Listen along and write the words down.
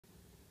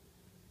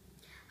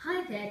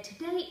there,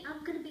 today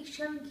I'm going to be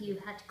showing you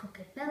how to cook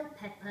a bell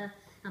pepper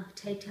and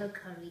potato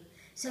curry.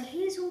 So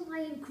here's all my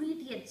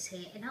ingredients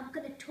here, and I'm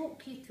going to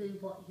talk you through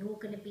what you're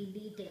going to be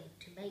needing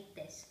to make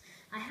this.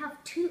 I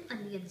have 2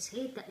 onions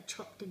here that are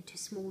chopped into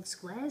small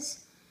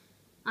squares.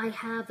 I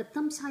have a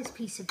thumb-sized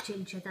piece of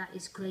ginger that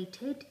is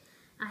grated.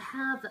 I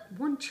have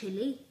 1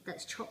 chilli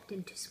that's chopped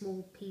into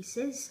small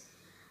pieces.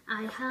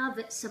 I have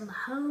some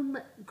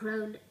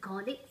home-grown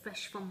garlic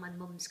fresh from my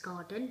mum's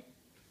garden.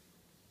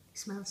 It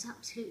smells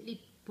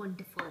absolutely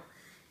wonderful.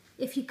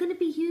 If you're going to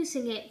be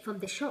using it from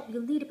the shop,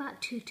 you'll need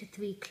about 2 to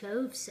 3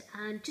 cloves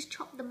and just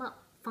chop them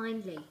up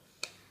finely.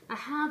 I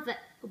have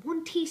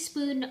 1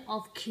 teaspoon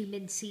of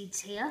cumin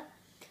seeds here.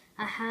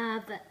 I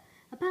have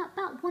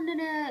about one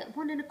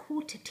and a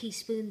quarter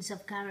teaspoons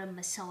of garam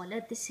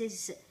masala. This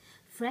is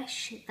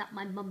fresh that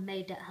my mum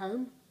made at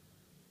home.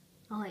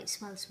 Oh, it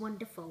smells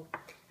wonderful.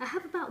 I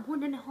have about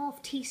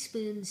 1.5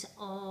 teaspoons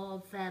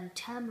of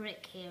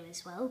turmeric here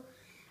as well.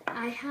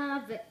 I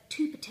have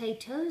 2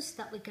 potatoes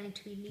that we're going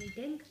to be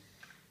needing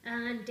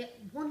and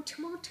 1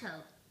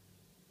 tomato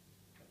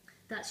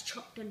that's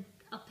chopped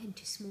up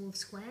into small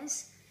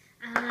squares.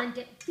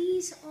 And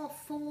these are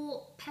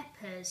 4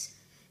 peppers,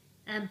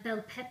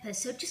 bell peppers,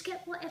 so just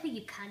get whatever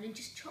you can and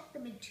just chop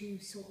them into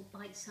sort of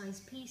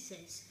bite-sized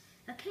pieces.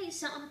 Okay,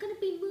 so I'm going to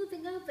be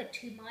moving over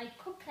to my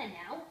cooker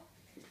now,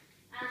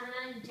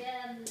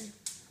 and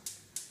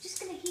just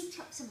going to heat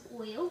up some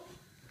oil.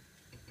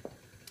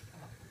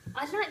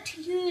 I like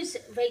to use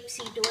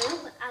rapeseed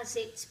oil as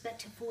it's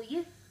better for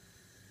you,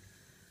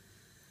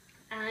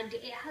 and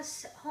it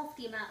has half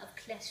the amount of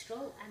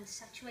cholesterol and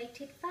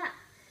saturated fat.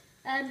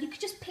 You could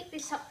just pick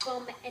this up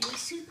from any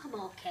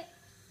supermarket.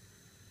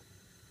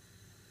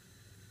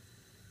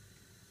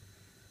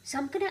 So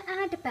I'm going to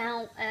add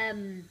about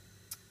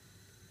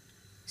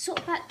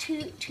about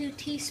two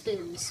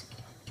teaspoons.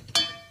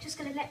 Just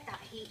going to let that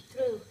heat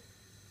through.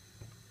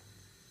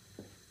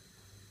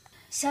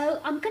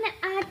 So I'm going to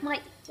add, my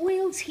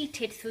oil's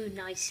heated through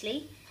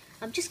nicely.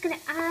 I'm just going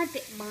to add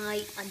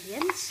my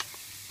onions.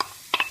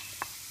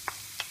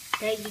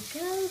 There you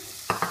go.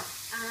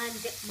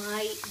 And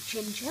my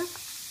ginger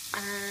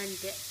and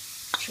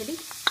chilli.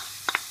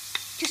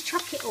 Just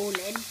chuck it all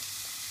in,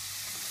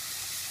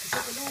 because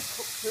it will all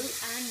cook through,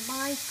 and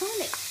my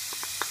garlic.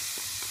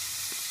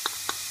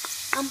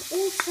 I'm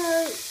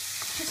also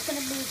just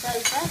going to move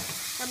over.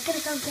 I'm going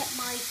to go and get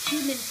my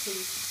cumin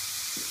seeds.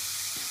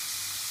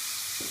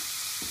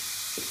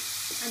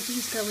 And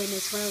these go in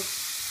as well.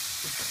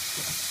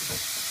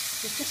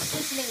 They're just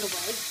sizzling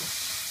away.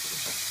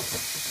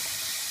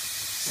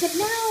 So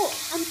now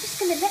I'm just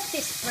going to let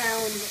this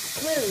brown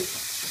through.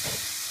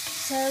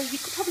 So you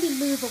could probably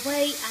move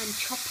away and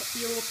chop up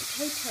your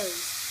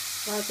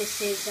potatoes while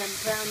this is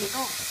browning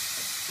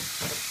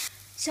off.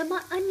 So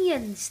my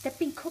onions, they've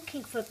been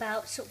cooking for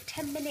about sort of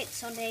 10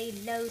 minutes on a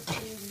low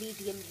to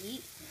medium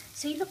heat.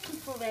 So you're looking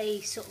for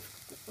a sort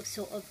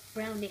of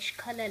brownish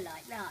colour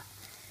like that.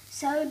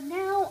 So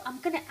now I'm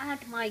going to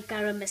add my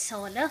garam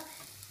masala.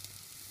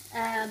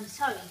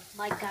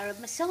 My garam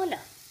masala,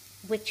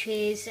 which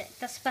is,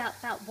 that's about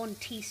 1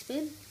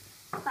 teaspoon,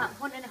 about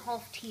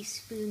 1.5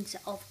 teaspoons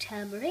of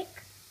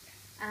turmeric,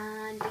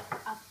 and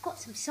I've got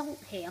some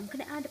salt here. I'm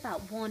going to add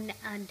about 1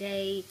 and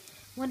a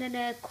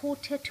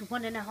quarter to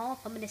 1.5.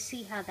 I'm going to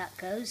see how that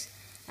goes,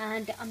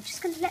 and I'm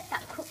just going to let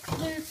that cook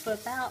through for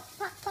about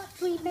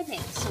 3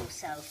 minutes or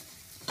so.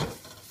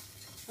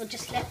 I'll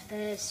just let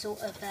the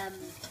sort of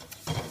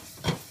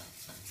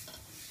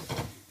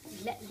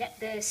let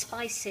the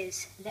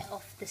spices let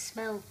off the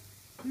smell.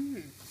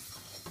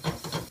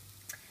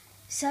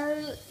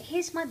 So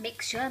here's my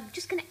mixture. I'm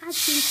just going to add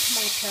these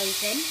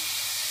tomatoes in.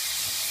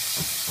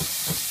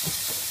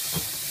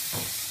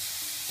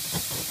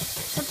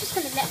 So I'm just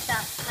going to let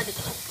that kind of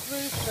cook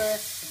through for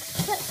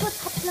a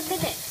couple of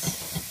minutes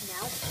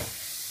now.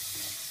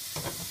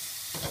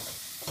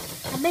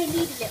 I may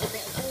need a little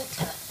bit of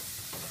water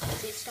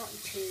because it's starting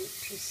to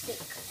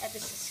stick ever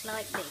so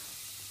slightly.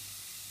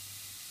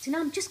 So now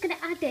I'm just going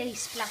to add a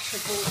splash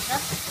of water,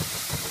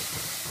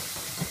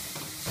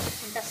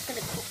 and that's going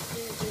to cook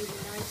through really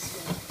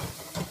nicely.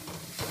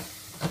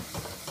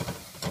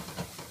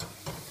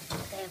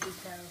 There we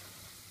go.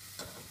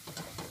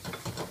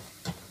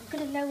 I'm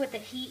going to lower the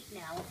heat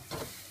now,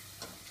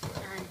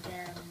 and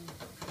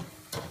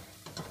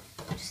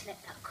just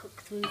let that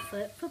cook through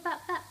for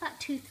about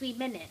 2-3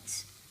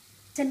 minutes.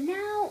 So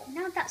now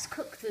that's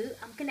cooked through,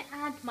 I'm going to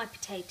add my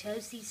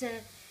potatoes. These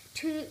are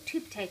two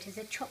potatoes.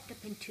 They're chopped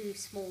up into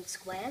small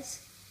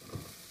squares.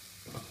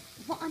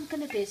 What I'm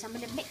going to do is I'm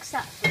going to mix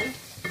that through,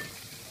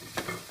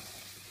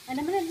 and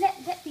I'm going to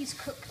let these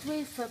cook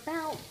through for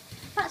about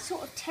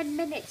sort of 10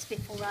 minutes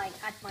before I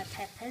add my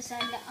peppers,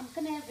 and I'm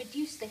going to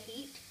reduce the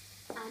heat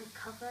and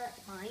cover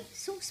my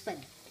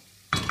saucepan.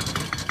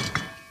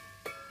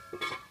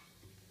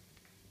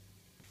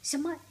 So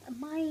my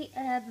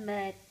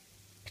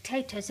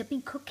potatoes have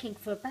been cooking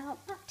for about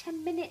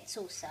 10 minutes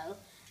or so.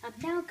 I'm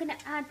now going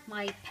to add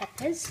my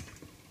peppers,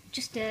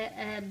 just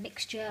a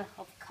mixture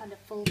of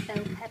colourful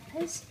bell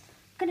peppers.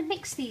 I'm going to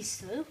mix these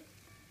through.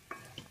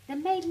 they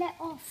may let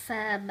off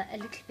a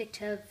little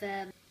bit of...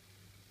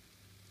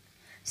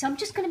 So I'm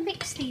just going to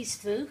mix these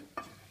through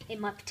in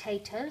my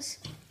potatoes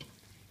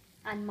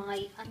and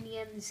my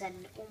onions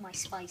and all my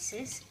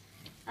spices.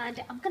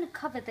 And I'm going to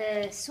cover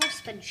the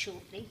saucepan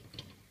shortly.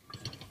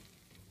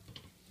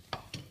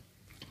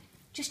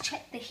 Just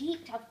check the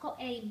heat. I've got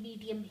a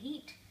medium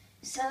heat.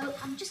 So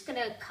I'm just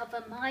going to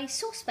cover my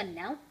saucepan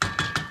now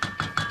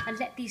and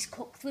let these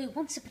cook through.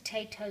 Once the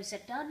potatoes are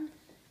done,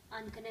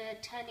 I'm going to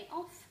turn it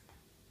off.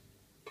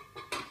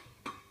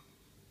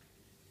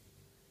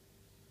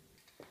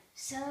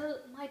 So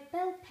my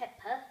bell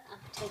pepper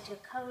and potato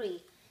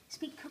curry, it's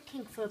been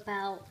cooking for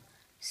about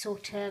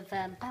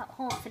about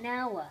half an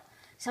hour.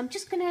 So I'm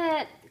just going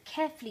to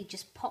carefully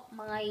just pop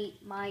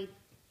my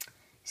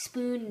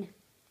spoon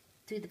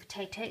through the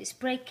potato. It's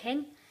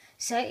breaking,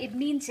 so it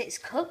means it's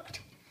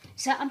cooked.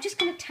 So I'm just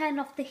going to turn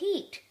off the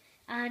heat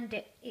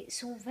and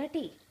it's all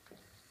ready.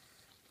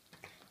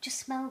 Just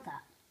smell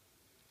that.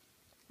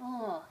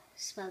 Oh,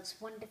 smells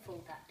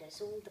wonderful, that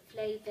does. All the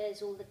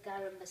flavours, all the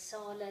garam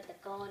masala, the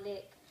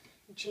garlic,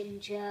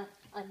 ginger,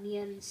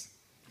 onions.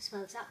 It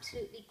smells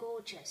absolutely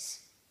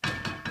gorgeous.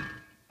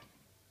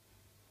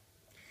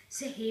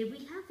 So here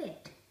we have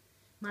it.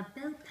 My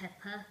bell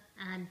pepper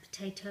and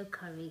potato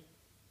curry.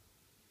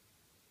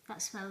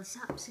 That smells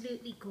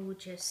absolutely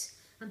gorgeous.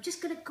 I'm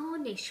just going to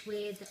garnish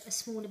with a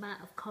small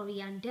amount of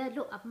coriander.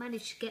 Look, I've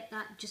managed to get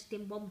that just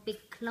in one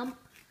big clump.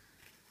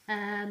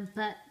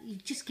 But you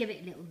just give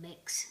it a little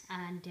mix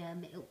and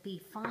it'll be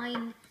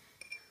fine.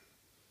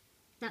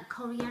 That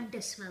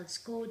coriander smells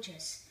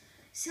gorgeous.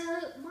 So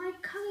my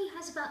curry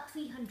has about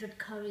 300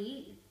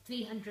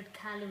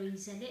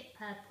 calories in it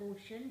per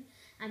portion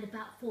and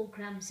about 4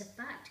 grams of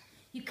fat.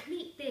 You can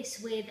eat this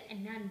with a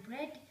naan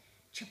bread,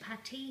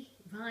 chapati,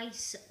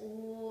 rice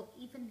or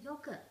even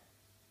yogurt.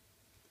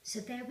 So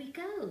there we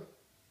go.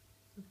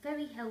 A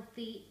very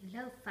healthy,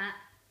 low fat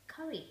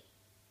curry.